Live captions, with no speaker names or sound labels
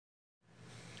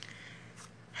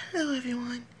Hello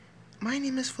everyone, my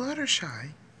name is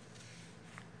Fluttershy.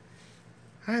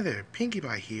 Hi there, Pinkie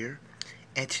Pie here,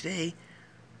 and today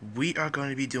we are going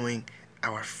to be doing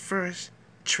our first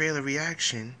trailer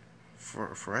reaction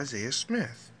for Isaiah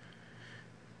Smith.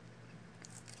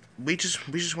 We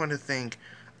just want to thank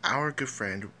our good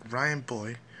friend Ryan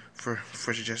Boyd for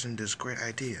suggesting this great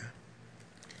idea.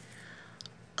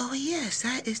 Oh yes,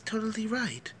 that is totally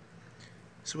right.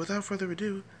 So without further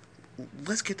ado,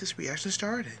 let's get this reaction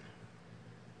started.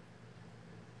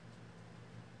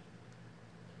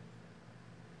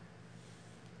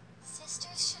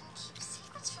 Sisters shouldn't keep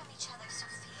secrets from each other,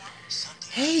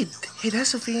 Sophia. Hey, that's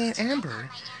Sophia and Amber.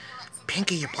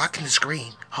 Pinkie, you're blocking the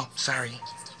screen. Oh, sorry.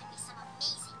 It's given me some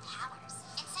amazing powers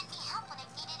and sent me help when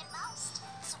I've needed it most.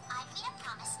 So I made a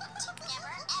promise to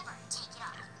never ever take it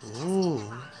off. Ooh.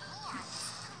 Who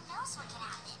knows what could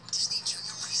happen? Disney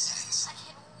Junior Presents. I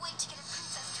can't wait to get a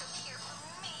princess to appear for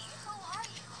me. Who are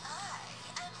you?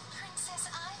 I am Princess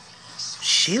Ivy.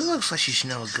 She looks like she's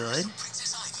no good.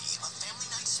 Princess Ivy, a family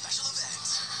night special event.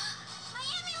 My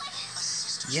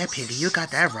amulet! Yeah, Pinkie, you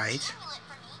got that right. Amulet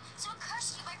for me to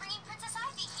curse you by bringing Princess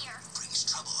Ivy here. Brings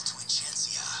trouble to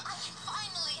Enchantia. I can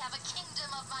finally have a kingdom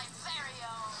of my very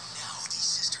own. Now these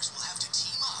sisters will have to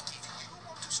team up. If you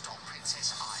want to stop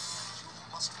Princess Ivy, you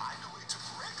must find a way to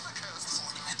break the curse For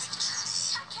an epic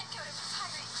journey I can't go to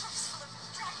pirate cliffs full of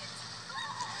dragons.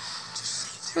 to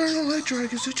save I their don't like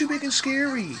dragons, they're too big and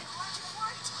scary. family.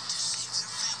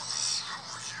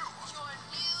 Your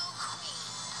new queen.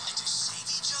 And to save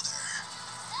each other.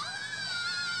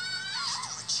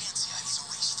 Before Enchantia is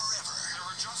erased forever. There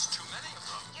are just too many of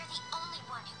them. You're the only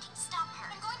one who can stop her.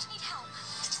 I'm going to need help.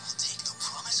 And it will take the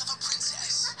promise of a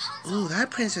princess. Ooh, that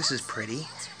princess is pretty.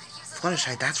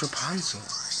 Fluttershy, that's Rapunzel.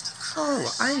 First, Oh,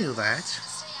 I knew that.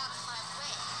 Stay out of my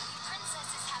way.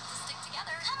 Princesses have to stick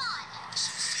together. Come on.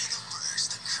 Sophia the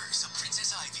First, The Curse of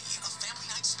Princess Ivy, a family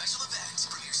night special event.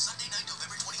 Premieres Sunday night,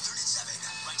 November 23rd at 7,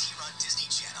 right here on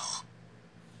Disney Channel.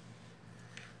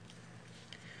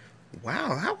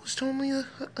 Wow, that was totally a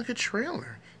good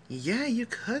trailer. Yeah, you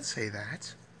could say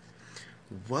that.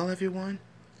 Well, everyone,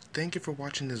 thank you for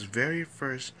watching this very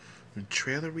first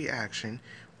trailer reaction.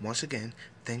 Once again,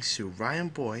 thanks to Ryan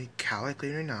Boyd,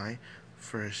 Calculator9,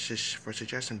 for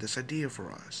suggesting this idea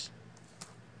for us.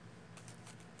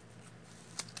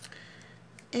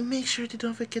 And make sure to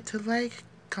don't forget to like,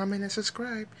 comment, and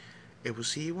subscribe. And we'll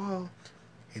see you all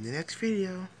in the next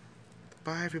video.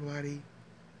 Bye, everybody.